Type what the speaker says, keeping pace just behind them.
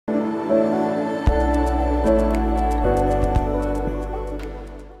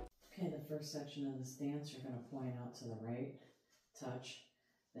first section of this dance, you're going to point out to the right, touch,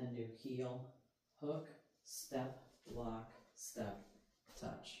 then do heel, hook, step, lock, step,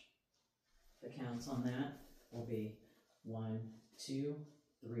 touch. The counts on that will be 1, 2,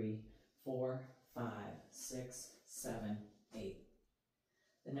 3, 4, 5, 6, 7, 8.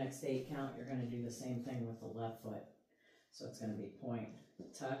 The next 8 count, you're going to do the same thing with the left foot. So it's going to be point,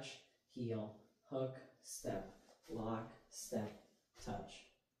 touch, heel, hook, step, lock, step, touch.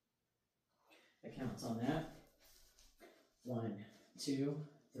 The counts on that: 1, 2,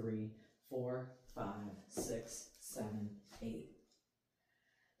 3, 4, 5, 6, 7, 8.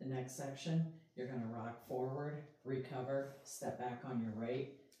 The next section, you're going to rock forward, recover, step back on your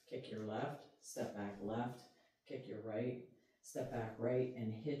right, kick your left, step back left, kick your right, step back right,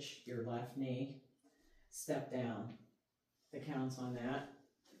 and hitch your left knee, step down. The counts on that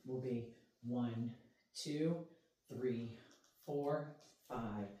will be 1, 2, 3, 4,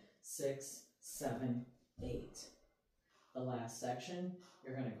 5, 6, 7, 8. The last section,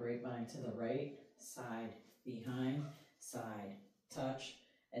 you're going to grapevine to the right, side, behind, side, touch,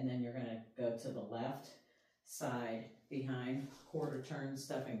 and then you're going to go to the left, side, behind, quarter turn,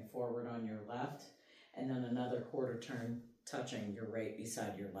 stepping forward on your left, and then another quarter turn, touching your right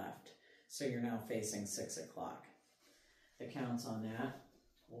beside your left. So you're now facing 6 o'clock. The counts on that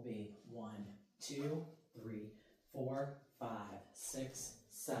will be 1, 2, 3, 4, 5, 6,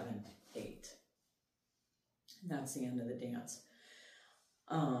 7, 8. And that's the end of the dance.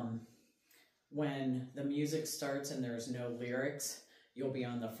 When the music starts and there's no lyrics, you'll be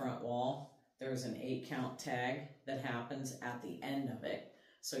on the front wall. There's an 8 count tag that happens at the end of it.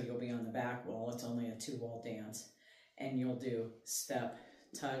 So you'll be on the back wall. It's only a 2-wall dance. And you'll do step,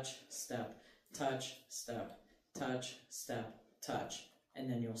 touch, step, touch, step, touch, step, touch. And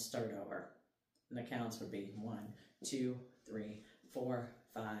then you'll start over. And the counts would be 1, 2, 3, 4,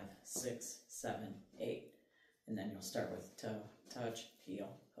 5, 6, 7, 8. And then you'll start with toe, touch,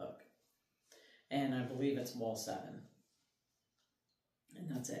 heel, hook. And I believe it's wall 7. And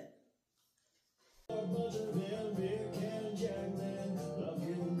that's it. Got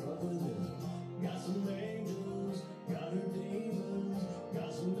some